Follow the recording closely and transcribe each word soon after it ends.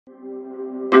The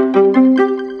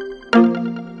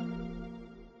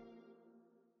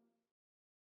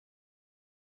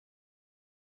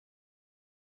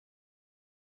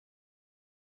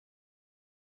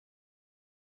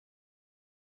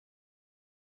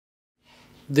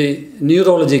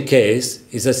neurology case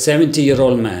is a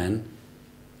 70-year-old man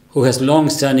who has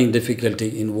long-standing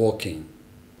difficulty in walking.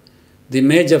 The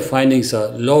major findings are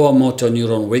lower motor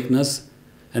neuron weakness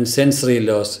and sensory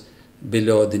loss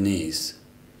below the knees.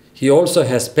 He also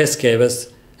has pes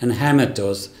cavus and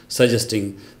hamartos,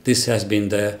 suggesting his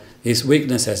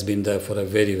weakness has been there for a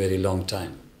very, very long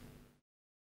time.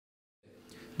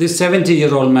 This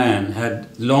 70-year-old man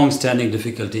had long-standing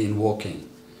difficulty in walking.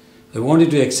 I wanted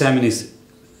to examine his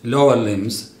lower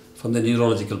limbs from the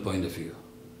neurological point of view.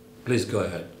 Please go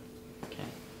ahead. Okay.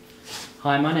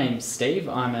 Hi, my name's Steve.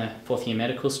 I'm a fourth year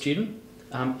medical student.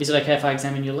 Is it okay if I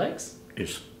examine your legs?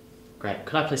 Yes. Great.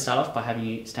 Could I please start off by having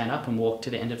you stand up and walk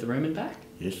to the end of the room and back?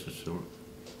 Yes, that's all right.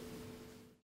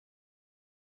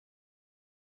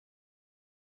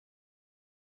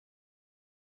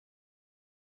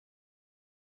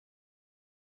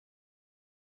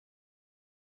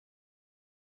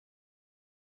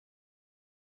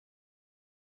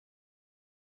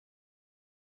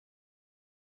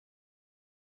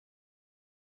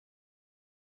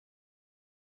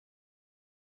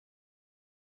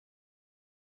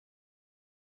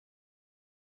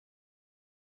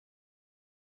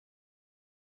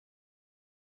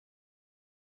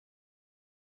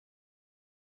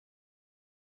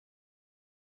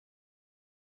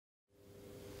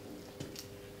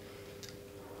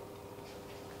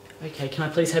 Okay, can I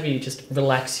please have you just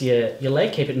relax your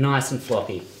leg, keep it nice and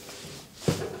floppy.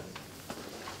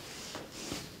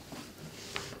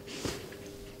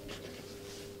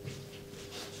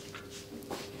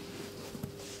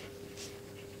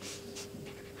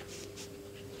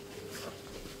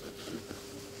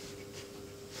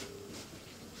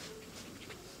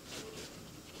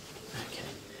 Okay.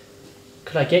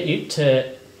 Could I get you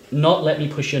to not let me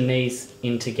push your knees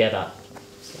in together?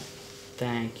 So,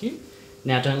 thank you.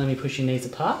 Now don't let me push your knees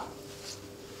apart.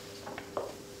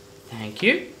 Thank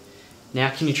you.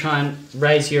 Now can you try and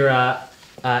raise your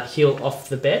heel off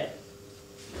the bed?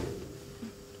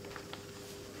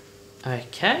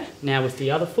 Okay, now with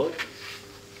the other foot.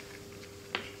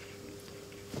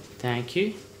 Thank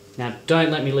you. Now don't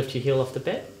let me lift your heel off the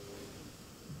bed.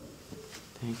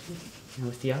 Thank you. Now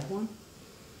with the other one.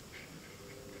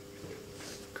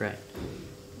 Great.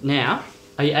 Now,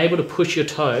 are you able to push your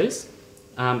toes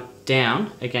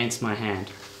down against my hand?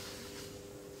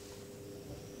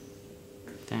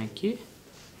 Thank you.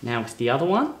 Now with the other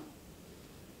one.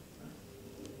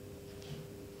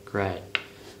 Great.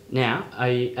 Now, are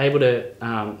you able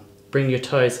to bring your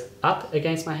toes up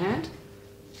against my hand?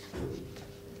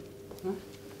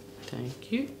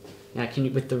 Thank you. Now, can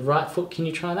you, with the right foot, can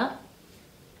you try that?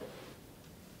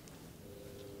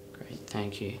 Great,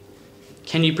 thank you.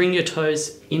 Can you bring your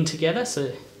toes in together,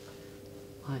 so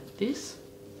like this?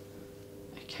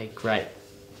 Okay, great.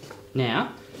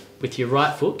 Now, with your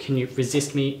right foot, can you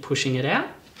resist me pushing it out?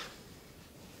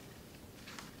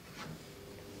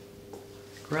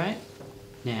 Great.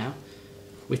 Now,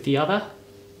 with the other.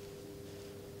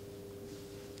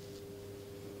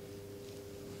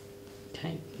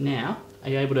 Okay, now, are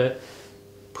you able to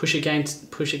push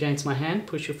against my hand,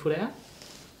 push your foot out?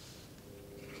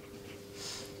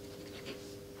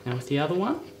 Now with the other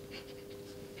one.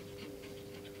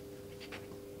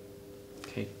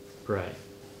 Okay, great.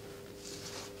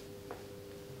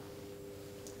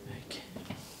 Okay.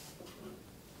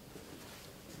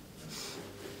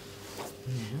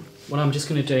 Now, what I'm just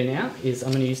going to do now is I'm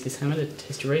going to use this hammer to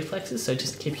test your reflexes, so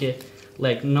just keep your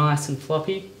leg nice and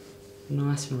floppy,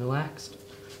 nice and relaxed.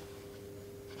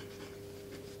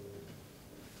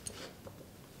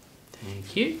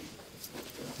 Thank you.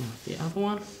 Now with the other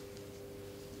one.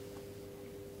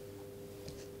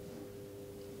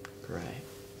 Great.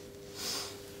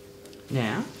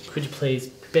 Now, could you please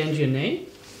bend your knee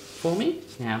for me?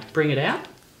 Now, bring it out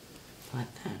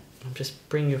like that. And just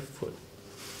bring your foot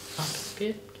up a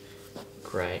bit.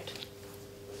 Great.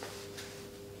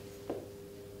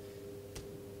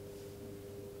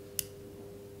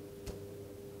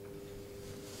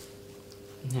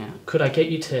 Now, could I get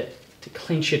you to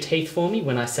clench your teeth for me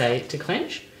when I say to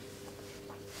clench?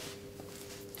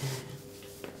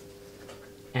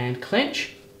 And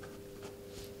clench.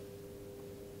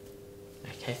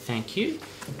 Okay, thank you.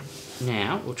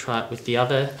 Now we'll try it with the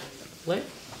other leg.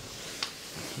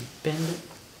 Bend it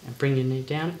and bring your knee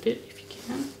down a bit if you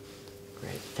can.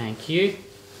 Great, thank you.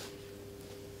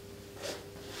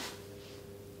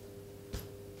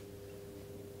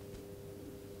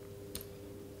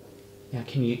 Now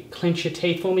can you clench your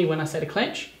teeth for me when I say to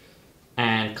clench?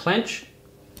 And clench.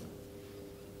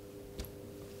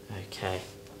 Okay,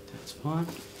 that's fine.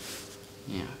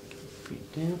 Now, bring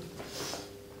it down.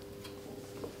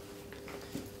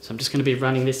 So I'm just going to be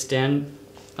running this down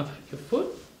up your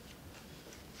foot.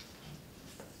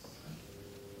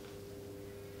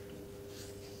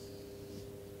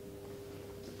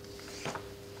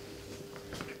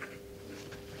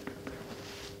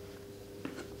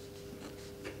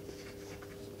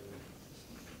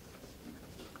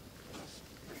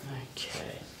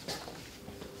 Okay.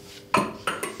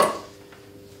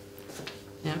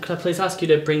 Now, could I please ask you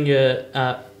to bring your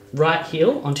right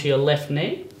heel onto your left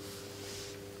knee?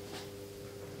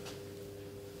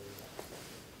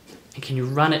 And can you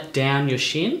run it down your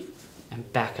shin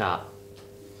and back up?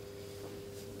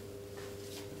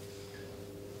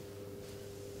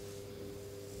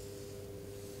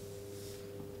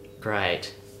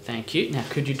 Great, thank you. Now,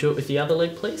 could you do it with the other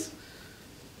leg, please?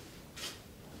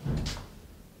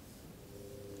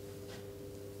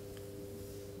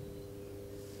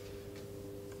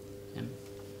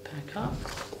 Back up.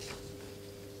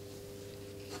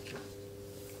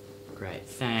 Great,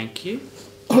 thank you.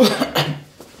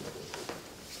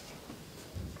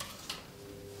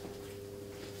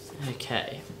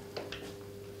 Okay.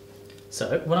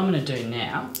 So what I'm going to do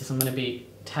now is I'm going to be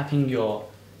tapping your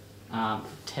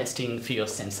testing for your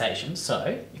sensation.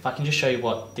 So if I can just show you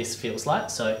what this feels like.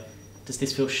 So does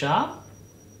this feel sharp?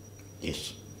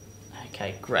 Yes.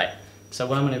 Okay, great. So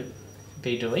what I'm going to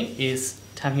be doing is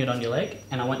tapping it on your leg,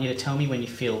 and I want you to tell me when you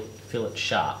feel it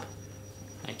sharp.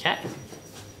 Okay?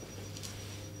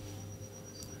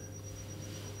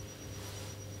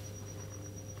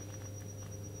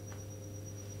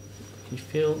 Can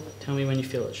you tell me when you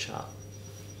feel it sharp?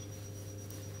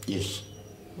 Yes.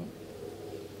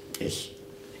 Yes.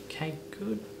 Okay,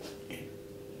 good. Yeah.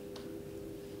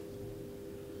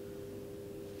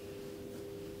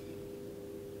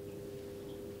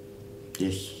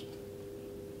 Yes.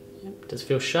 Yep. Does it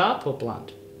feel sharp or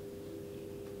blunt?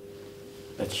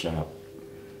 That's sharp.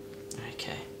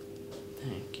 Okay,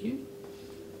 thank you.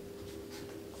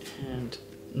 And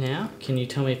now, can you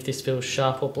tell me if this feels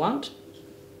sharp or blunt?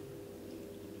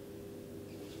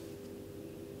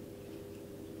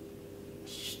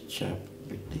 Sharp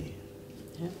bit there.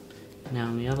 Yep. Now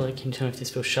on the other leg, can you tell me if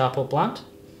this feels sharp or blunt?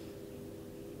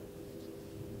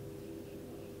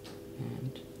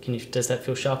 And does that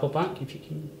feel sharp or blunt? If you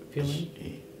can feel it.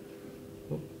 Yeah.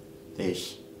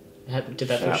 This. Did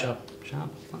that feel sharp?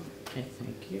 Sharp or blunt? Okay,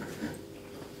 thank you.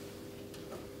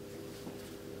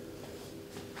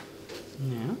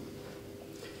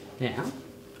 Now,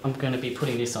 I'm going to be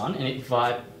putting this on, and it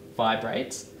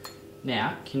vibrates.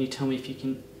 Now, can you tell me if you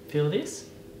can feel this?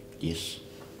 Yes.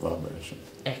 Vibration.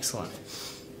 Excellent.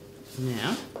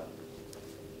 Now,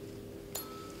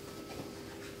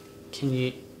 can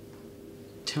you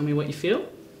tell me what you feel?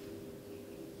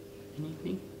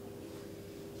 Anything?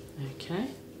 Okay.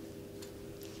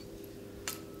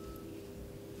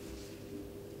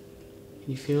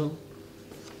 Can you feel?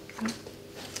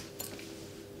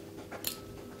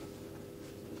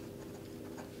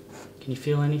 Can you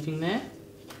feel anything there?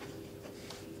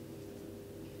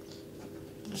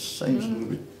 It seems a little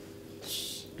bit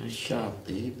sharp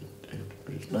there,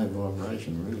 but there's no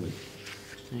vibration really.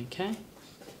 Okay.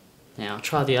 Now I'll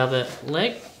try the other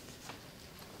leg.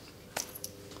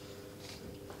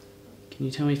 Can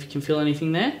you tell me if you can feel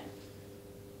anything there?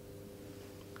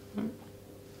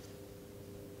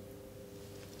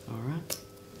 Alright.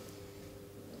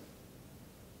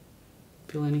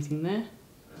 Feel anything there?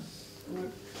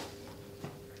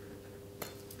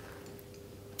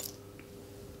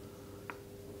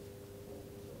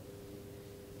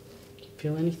 Can you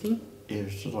feel anything? Yeah,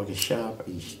 it's just like a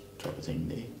sharpish type of thing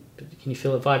there. Can you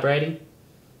feel it vibrating?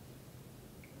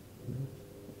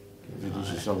 But this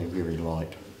is something very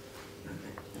light.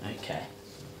 Okay.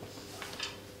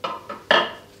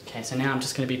 Okay, so now I'm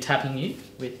just going to be tapping you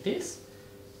with this.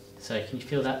 So can you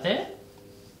feel that there?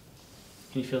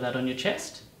 Can you feel that on your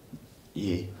chest?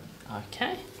 Yeah.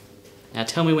 Okay. Now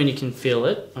tell me when you can feel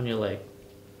it on your leg.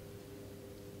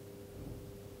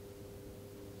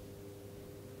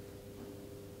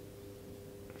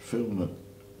 Feeling it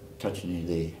touching you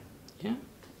there. Yeah?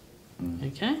 Mm.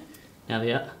 Okay. Now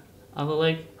the other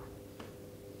leg.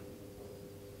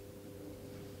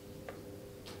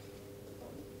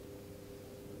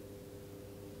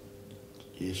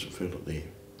 Yes, I feel it there.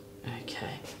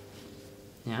 Okay.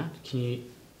 Now, can you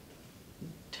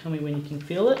tell me when you can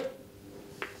feel it?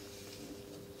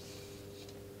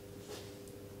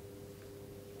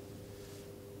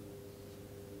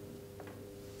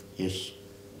 Yes.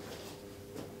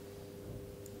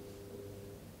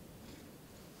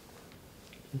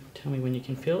 Tell me when you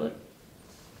can feel it.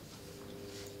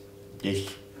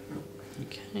 Yes.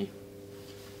 Okay.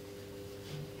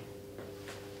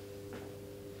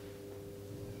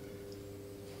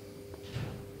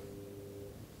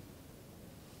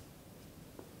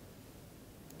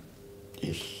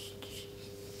 Yes.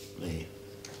 There.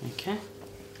 Okay.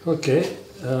 Okay.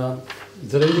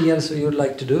 Is there anything else you would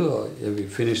like to do, or have you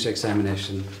finished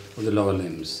examination of the lower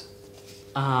limbs?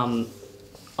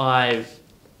 I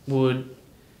would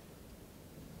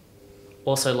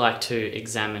also like to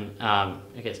examine, I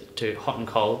guess, do hot and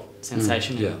cold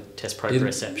sensation and test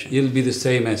proprioception. It'll be the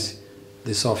same as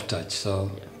the soft touch. So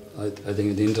I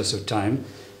think in the interest of time,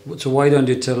 so why don't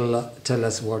you tell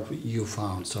us what you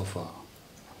found so far?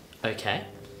 Okay.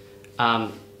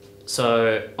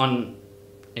 So on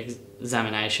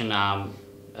examination,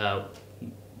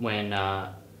 when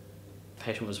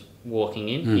patient was walking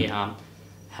in, he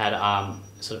had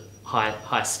sort of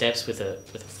high steps with a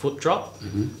foot drop,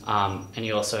 and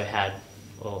he also had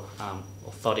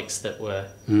orthotics that were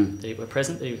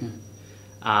present.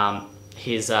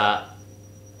 His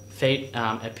feet,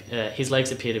 his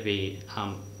legs appear to be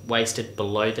waisted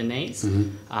below the knees,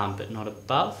 but not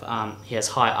above. He has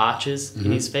high arches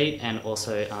in his feet, and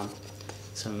also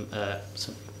some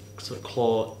sort of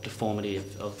claw deformity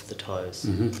of the toes.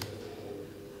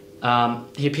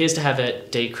 He appears to have a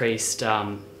decreased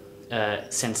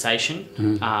sensation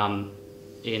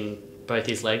in both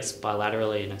his legs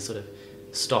bilaterally in a sort of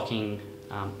stocking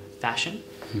fashion,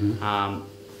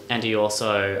 and he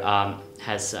also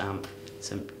has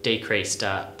some decreased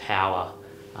power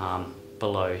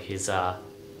below his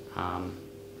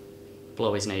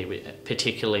knee,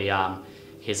 particularly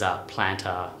his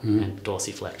plantar and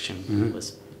dorsiflexion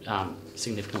was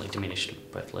significantly diminished in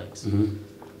both legs.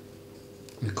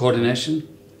 The coordination?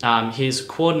 His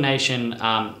coordination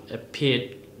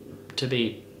appeared to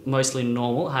be mostly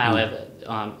normal. However,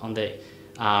 on the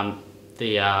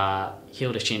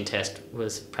heel to shin test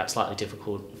was perhaps slightly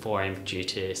difficult for him due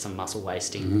to some muscle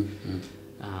wasting.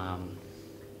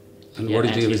 And what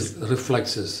did his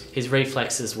reflexes? His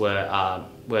reflexes were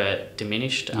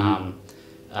diminished.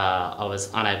 I was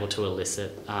unable to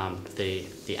elicit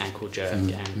the ankle jerk,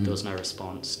 and there was no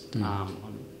response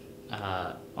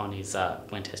on his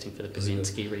when testing for the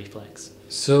Basinski reflex.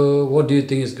 So what do you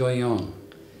think is going on?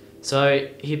 So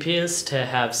he appears to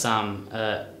have some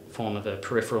form of a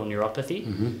peripheral neuropathy.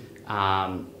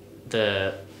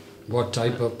 What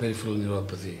type of peripheral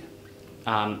neuropathy?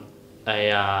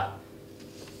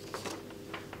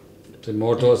 The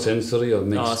motor, sensory, or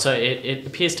mixed? So it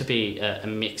appears to be a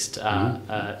mixed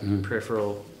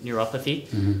peripheral neuropathy.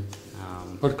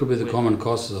 What could be the common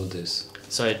causes of this?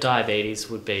 So diabetes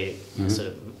would be sort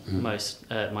of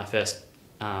my first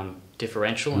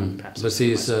differential, and perhaps. But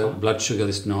his blood sugar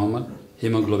is normal,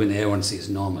 hemoglobin A1C is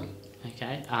normal.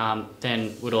 Okay.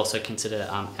 Then would also consider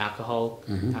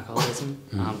alcoholism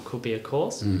could be a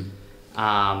cause.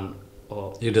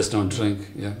 Or He does not drink,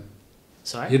 yeah.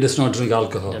 Sorry. He does not drink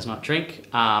alcohol. He does not drink.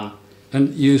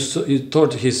 And you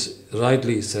thought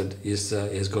rightly said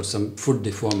he's got some foot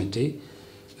deformity.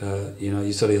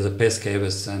 You said he has a pes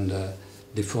cavus and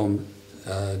deformed,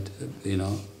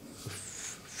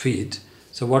 feet.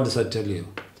 So what does that tell you?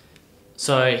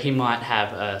 So he might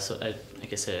have a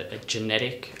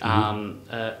genetic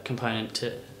component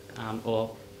to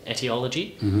or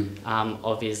etiology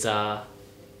of his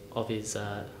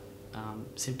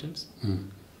symptoms.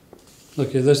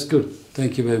 Okay, that's good.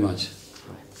 Thank you very much.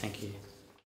 Thank you.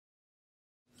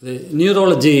 The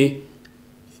neurology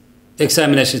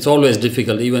examination is always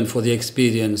difficult, even for the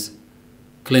experienced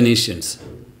clinicians.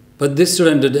 But this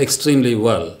student did extremely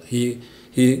well. He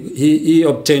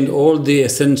obtained all the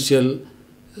essential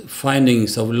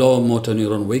findings of lower motor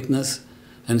neuron weakness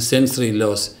and sensory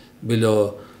loss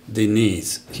below the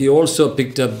knees. He also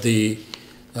picked up the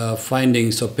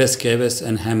findings of pes cavus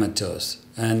and hamartos,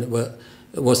 and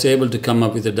was able to come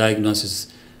up with a diagnosis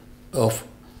of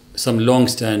some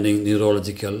long-standing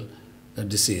neurological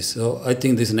disease. So I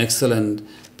think this is an excellent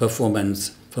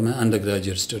performance from an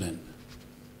undergraduate student.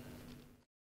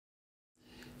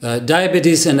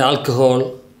 Diabetes and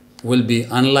alcohol will be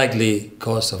unlikely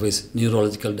cause of his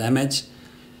neurological damage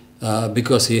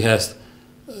because he has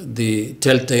the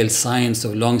telltale signs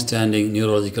of long-standing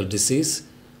neurological disease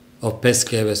of pes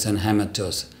cavus and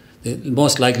hamartos. The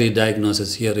most likely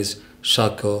diagnosis here is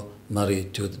Charcot-Marie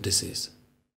tooth disease.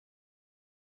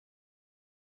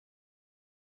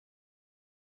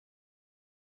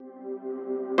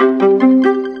 Thank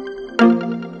you.